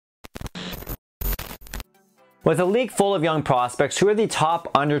With a league full of young prospects, who are the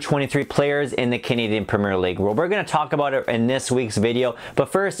top under 23 players in the Canadian Premier League? Well, we're going to talk about it in this week's video.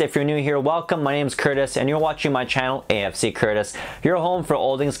 But first, if you're new here, welcome. My name is Curtis and you're watching my channel, A.F.C. Curtis. Your home for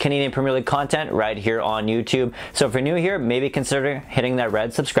all things Canadian Premier League content right here on YouTube. So if you're new here, maybe consider hitting that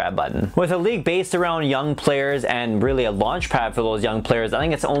red subscribe button. With a league based around young players and really a launch pad for those young players, I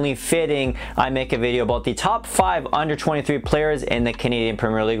think it's only fitting I make a video about the top 5 under 23 players in the Canadian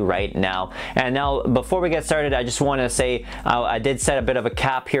Premier League right now. And now, before we get started, I just want to say I did set a bit of a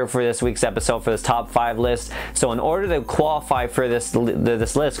cap here for this week's episode for this top 5 list. So in order to qualify for this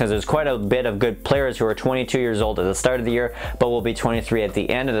list, because there's quite a bit of good players who are 22 years old at the start of the year, but will be 23 at the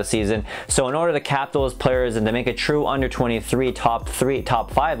end of the season. So in order to cap those players and to make a true under 23 top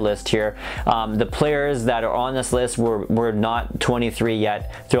 5 list here, the players that are on this list were not 23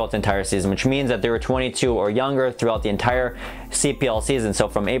 yet throughout the entire season, which means that they were 22 or younger throughout the entire CPL season. So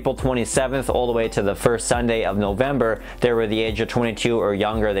from April 27th all the way to the first Sunday of November, they were the age of 22 or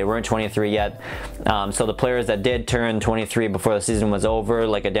younger. They weren't 23 yet. So the players that did turn 23 before the season was over,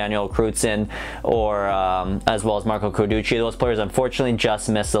 like a Daniel Krutsin or as well as Marco Carducci, those players unfortunately just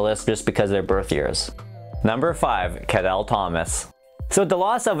missed the list just because of their birth years. Number 5, Cadel Thomas. So with the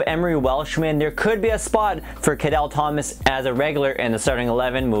loss of Emery Welshman, there could be a spot for Cadel Thomas as a regular in the starting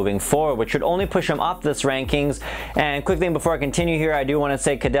 11 moving forward, which would only push him up this rankings. And quick thing before I continue here, I do want to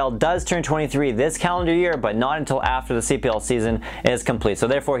say Cadel does turn 23 this calendar year, but not until after the CPL season is complete. So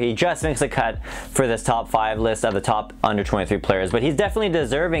therefore, he just makes a cut for this top 5 list of the top under 23 players. But he's definitely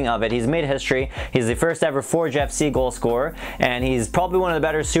deserving of it. He's made history. He's the first ever Forge FC goal scorer, and he's probably one of the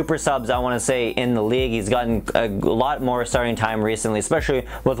better super subs, I want to say, in the league. He's gotten a lot more starting time recently, especially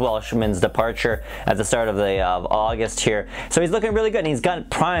with Welshman's departure at the start of August here. So he's looking really good and he's got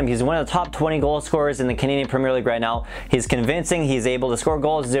prime. He's one of the top 20 goal scorers in the Canadian Premier League right now. He's convincing, he's able to score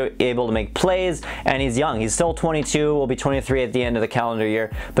goals, he's able to make plays, and he's young. He's still 22, will be 23 at the end of the calendar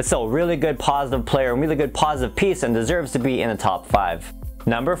year, but still really good positive player, really good positive piece, and deserves to be in the top 5.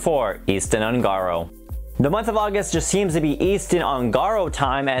 Number 4, Easton Ungaro. The month of August just seems to be Easton Ungaro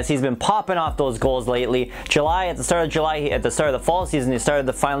time, as he's been popping off those goals lately. At the start of the fall season, he started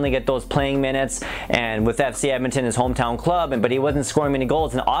to finally get those playing minutes, and with FC Edmonton, his hometown club, but he wasn't scoring many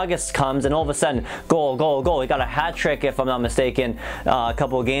goals. And August comes, and all of a sudden, goal, goal, goal. He got a hat trick, if I'm not mistaken, a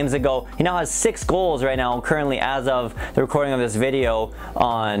couple of games ago. He now has 6 goals right now, currently, as of the recording of this video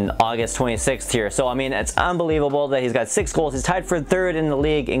on August 26th here. So I mean, it's unbelievable that he's got 6 goals. He's tied for 3rd in the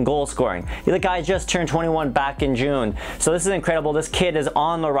league in goal scoring. The guy just turned 21 back in June. So this is incredible. This kid is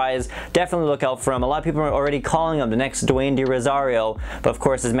on the rise. Definitely look out for him. A lot of people are already calling him the next Dwayne De Rosario, but of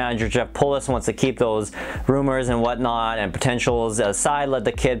course his manager Jeff Pullis wants to keep those rumors and whatnot and potentials aside, let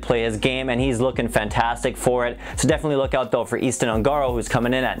the kid play his game, and he's looking fantastic for it. So definitely look out though for Easton Ungaro, who's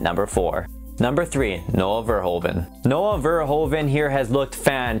coming in at number 4. Number 3, Noah Verhoeven. Noah Verhoeven here has looked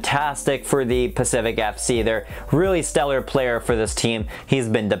fantastic for the Pacific FC. They're really stellar player for this team. He's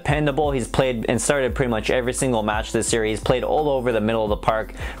been dependable. He's played and started pretty much every single match this series. He's played all over the middle of the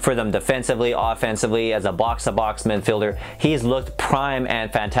park for them defensively, offensively, as a box-to-box midfielder. He's looked prime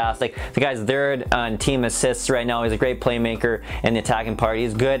and fantastic. The guy's 3rd on team assists right now. He's a great playmaker in the attacking part.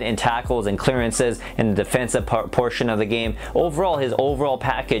 He's good in tackles and clearances in the defensive portion of the game. Overall, his overall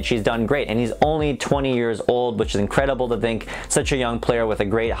package, he's done great, and he's only 20 years old, which is incredible to think such a young player with a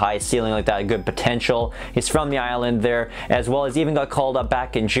great high ceiling like that, good potential. He's from the island there, as well as even got called up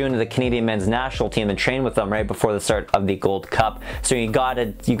back in June to the Canadian men's national team and trained with them right before the start of the Gold Cup. So you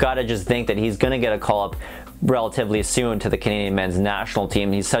gotta just think that he's gonna get a call up relatively soon to the Canadian men's national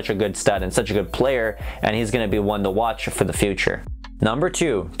team. He's such a good stud and such a good player, and he's gonna be one to watch for the future. Number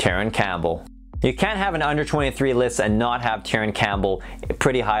 2, Terran Campbell. You can't have an under 23 list and not have Terran Campbell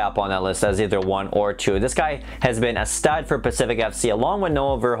pretty high up on that list as either 1 or 2. This guy has been a stud for Pacific FC along with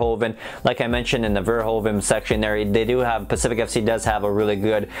Noah Verhoeven. Like I mentioned in the Verhoeven section there, they do have, Pacific FC does have a really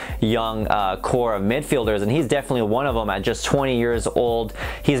good young core of midfielders, and he's definitely one of them at just 20 years old.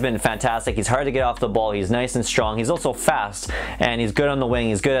 He's been fantastic. He's hard to get off the ball. He's nice and strong. He's also fast, and he's good on the wing.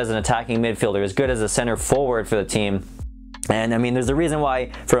 He's good as an attacking midfielder. He's good as a center forward for the team. And I mean, there's a reason why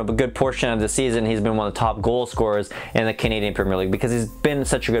for a good portion of the season he's been one of the top goal scorers in the Canadian Premier League, because he's been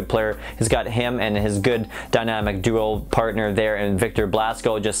such a good player. He's got him and his good dynamic duo partner there in Victor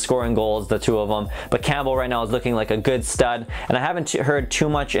Blasco just scoring goals, the two of them. But Campbell right now is looking like a good stud, and I haven't heard too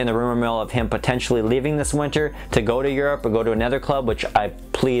much in the rumor mill of him potentially leaving this winter to go to Europe or go to another club, which I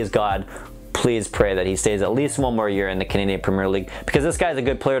please God, please pray that he stays at least 1 more year in the Canadian Premier League, because this guy's a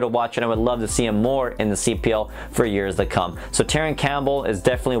good player to watch, and I would love to see him more in the CPL for years to come. So Terran Campbell is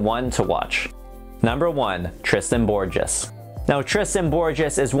definitely one to watch. Number 1, Tristan Borges. Now, Tristan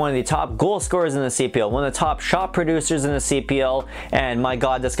Borges is one of the top goal scorers in the CPL, one of the top shot producers in the CPL, and my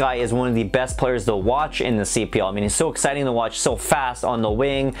God, this guy is one of the best players to watch in the CPL. I mean, he's so exciting to watch, so fast on the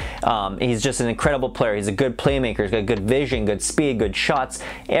wing. He's just an incredible player. He's a good playmaker. He's got good vision, good speed, good shots,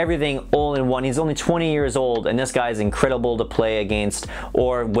 everything all in one. He's only 20 years old, and this guy is incredible to play against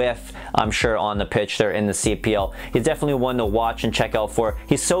or with, I'm sure, on the pitch there in the CPL. He's definitely one to watch and check out for.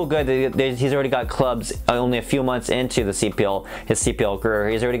 He's so good that he's already got clubs only a few months into the CPL, his CPL career.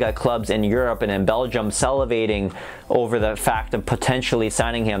 He's already got clubs in Europe and in Belgium salivating over the fact of potentially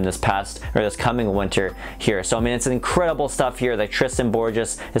signing him this coming winter here. So I mean, it's incredible stuff here that Tristan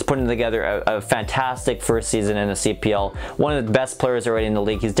Borges is putting together a fantastic first season in the CPL. One of the best players already in the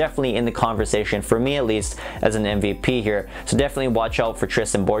league. He's definitely in the conversation, for me at least, as an MVP here. So definitely watch out for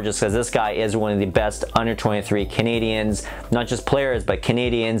Tristan Borges, because this guy is one of the best under 23 Canadians, not just players, but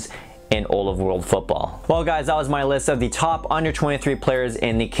Canadians in all of world football. Well guys, that was my list of the top under 23 players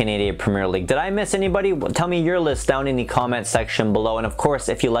in the Canadian Premier League. Did I miss anybody? Well, tell me your list down in the comment section below. And of course,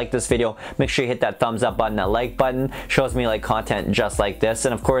 if you like this video, make sure you hit that thumbs up button, that like button. Shows me like content just like this.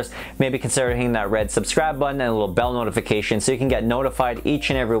 And of course, maybe consider hitting that red subscribe button and a little bell notification so you can get notified each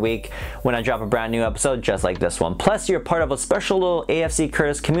and every week when I drop a brand new episode just like this one. Plus, you're part of a special little A.F.C.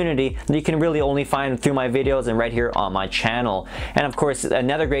 Curtis community that you can really only find through my videos and right here on my channel. And of course,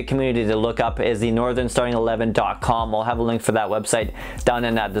 another great community to look up is the northernstarting11.com. I'll have a link for that website down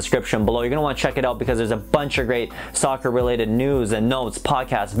in that description below. You're going to want to check it out because there's a bunch of great soccer related news and notes,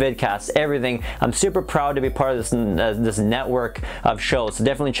 podcasts, vidcasts, everything. I'm super proud to be part of this network of shows. So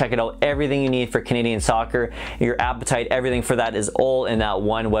definitely check it out. Everything you need for Canadian soccer, your appetite, everything for that is all in that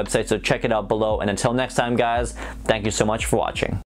one website. So check it out below. And until next time, guys, thank you so much for watching.